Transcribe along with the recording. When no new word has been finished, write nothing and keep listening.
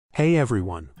Hey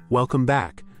everyone, welcome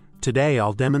back. Today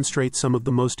I'll demonstrate some of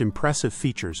the most impressive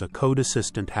features a code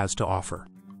assistant has to offer.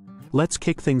 Let's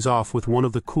kick things off with one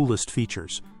of the coolest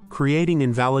features, creating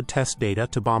invalid test data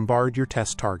to bombard your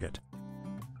test target.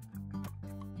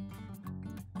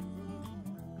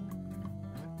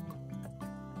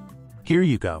 Here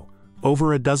you go,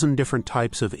 over a dozen different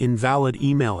types of invalid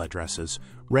email addresses,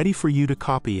 ready for you to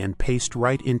copy and paste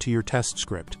right into your test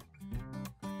script.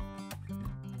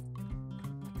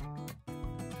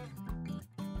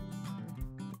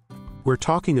 We're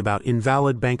talking about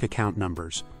invalid bank account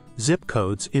numbers, zip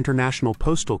codes, international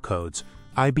postal codes,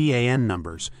 IBAN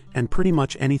numbers, and pretty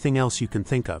much anything else you can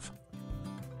think of.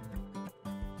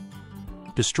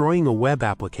 Destroying a web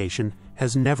application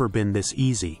has never been this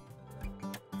easy.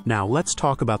 Now let's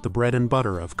talk about the bread and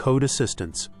butter of code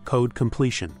assistants, code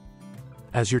completion.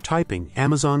 As you're typing,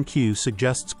 Amazon Q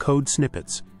suggests code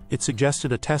snippets. It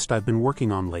suggested a test I've been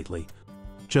working on lately.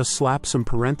 Just slap some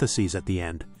parentheses at the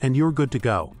end, and you're good to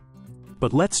go.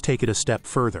 But let's take it a step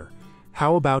further.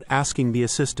 How about asking the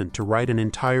assistant to write an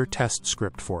entire test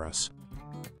script for us?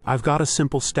 I've got a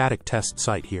simple static test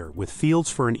site here with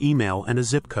fields for an email and a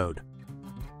zip code.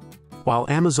 While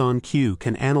Amazon Q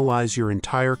can analyze your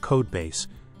entire code base,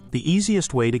 the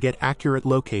easiest way to get accurate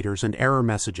locators and error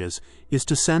messages is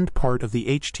to send part of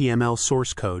the HTML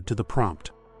source code to the prompt.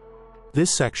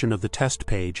 This section of the test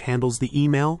page handles the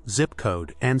email, zip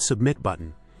code, and submit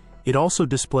button. It also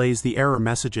displays the error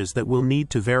messages that we'll need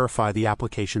to verify the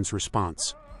application's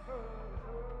response.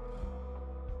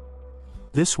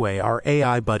 This way, our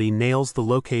AI buddy nails the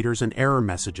locators and error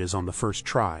messages on the first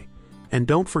try. And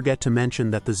don't forget to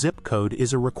mention that the zip code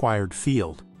is a required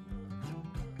field.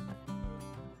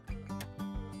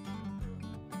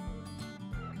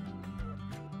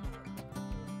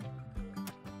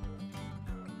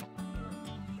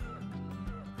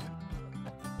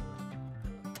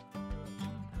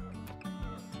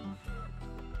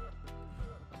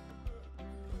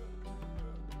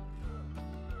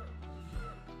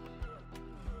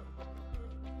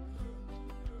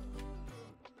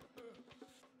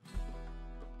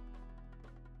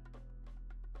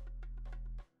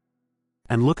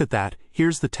 And look at that,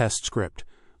 here's the test script.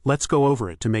 Let's go over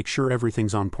it to make sure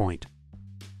everything's on point.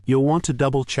 You'll want to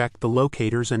double-check the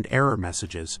locators and error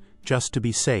messages, just to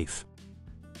be safe.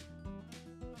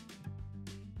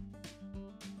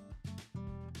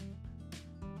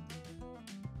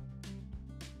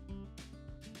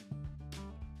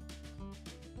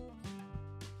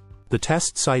 The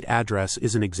test site address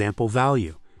is an example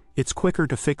value. It's quicker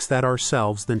to fix that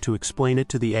ourselves than to explain it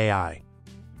to the AI.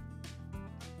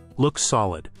 Looks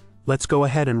solid. Let's go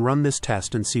ahead and run this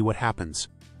test and see what happens.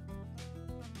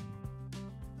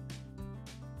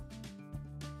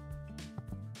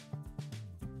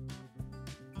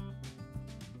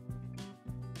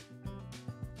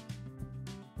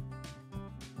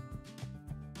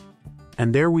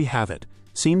 And there we have it.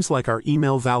 Seems like our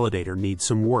email validator needs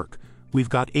some work. We've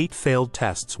got 8 failed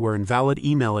tests where invalid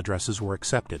email addresses were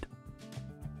accepted.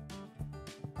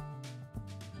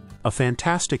 A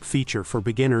fantastic feature for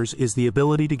beginners is the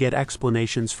ability to get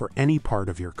explanations for any part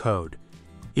of your code.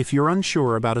 If you're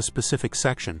unsure about a specific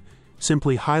section,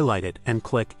 simply highlight it and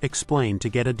click Explain to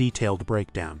get a detailed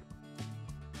breakdown.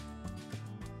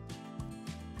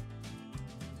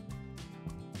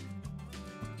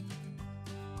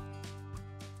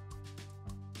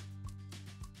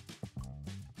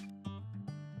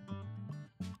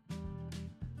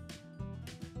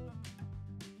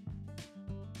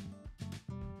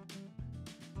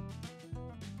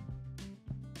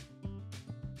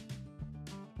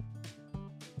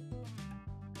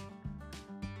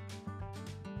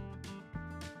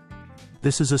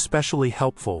 This is especially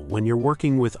helpful when you're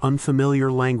working with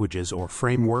unfamiliar languages or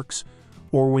frameworks,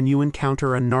 or when you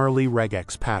encounter a gnarly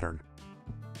regex pattern.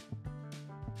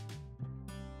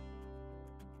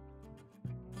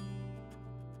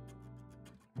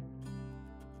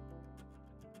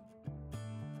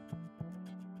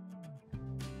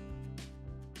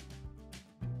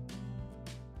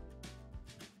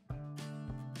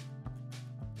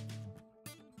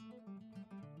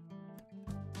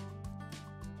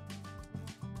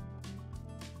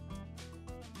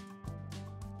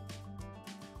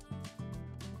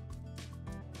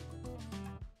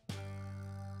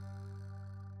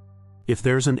 If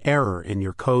there's an error in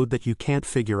your code that you can't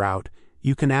figure out,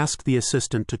 you can ask the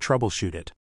assistant to troubleshoot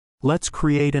it. Let's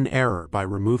create an error by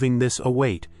removing this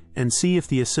await and see if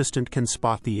the assistant can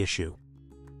spot the issue.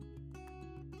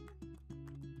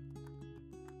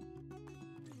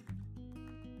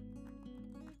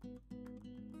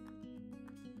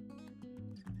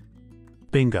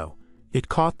 Bingo! It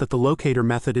caught that the locator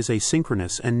method is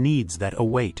asynchronous and needs that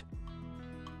await.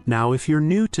 Now, if you're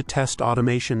new to test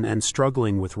automation and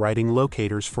struggling with writing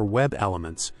locators for web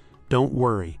elements, don't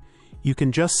worry. You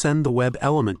can just send the web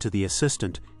element to the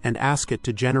assistant and ask it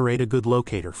to generate a good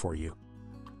locator for you.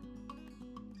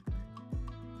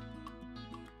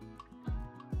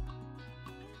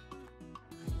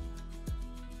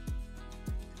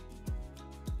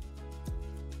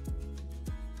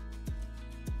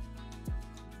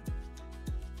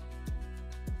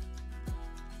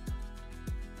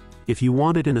 If you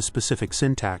want it in a specific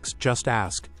syntax, just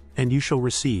ask, and you shall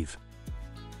receive.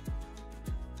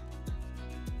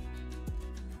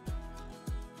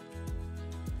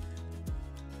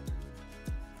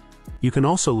 You can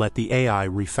also let the AI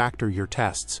refactor your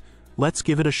tests. Let's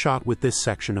give it a shot with this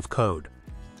section of code.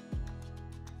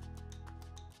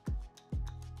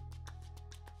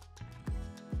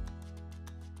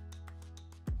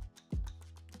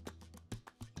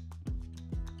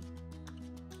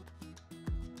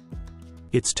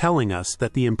 It's telling us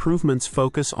that the improvements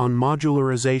focus on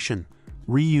modularization,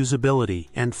 reusability,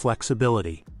 and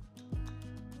flexibility.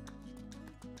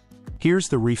 Here's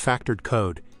the refactored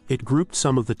code. It grouped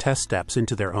some of the test steps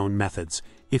into their own methods.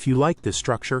 If you like this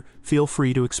structure, feel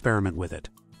free to experiment with it.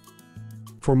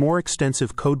 For more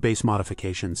extensive codebase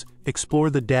modifications, explore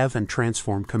the dev and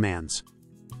transform commands.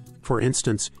 For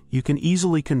instance, you can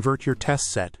easily convert your test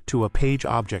set to a page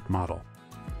object model.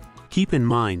 Keep in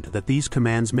mind that these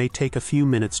commands may take a few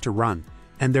minutes to run,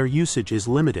 and their usage is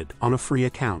limited on a free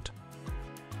account.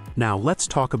 Now let's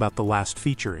talk about the last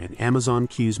feature in Amazon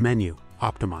Q's menu,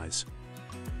 Optimize.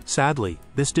 Sadly,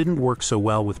 this didn't work so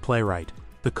well with Playwright.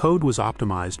 The code was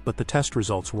optimized, but the test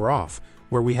results were off.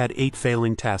 Where we had 8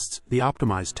 failing tests, the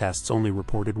optimized tests only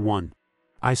reported 1.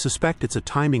 I suspect it's a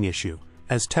timing issue,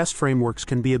 as test frameworks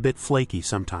can be a bit flaky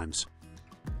sometimes.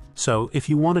 So, if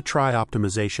you want to try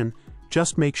optimization,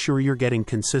 just make sure you're getting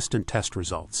consistent test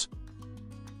results.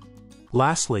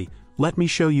 Lastly, let me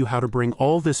show you how to bring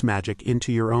all this magic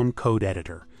into your own code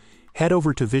editor. Head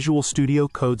over to Visual Studio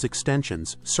Code's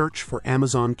extensions, search for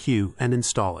Amazon Q, and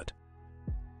install it.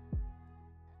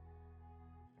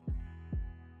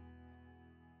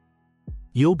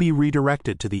 You'll be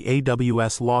redirected to the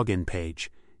AWS login page.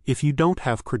 If you don't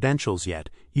have credentials yet,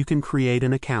 you can create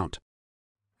an account.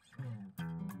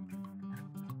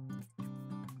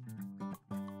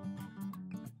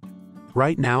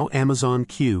 Right now, Amazon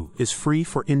Q is free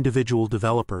for individual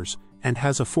developers and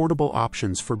has affordable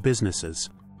options for businesses.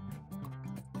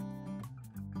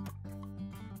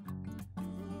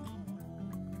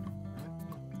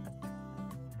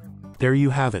 There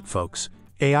you have it, folks.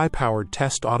 AI-powered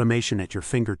test automation at your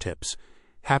fingertips.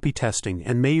 Happy testing,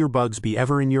 and may your bugs be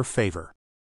ever in your favor.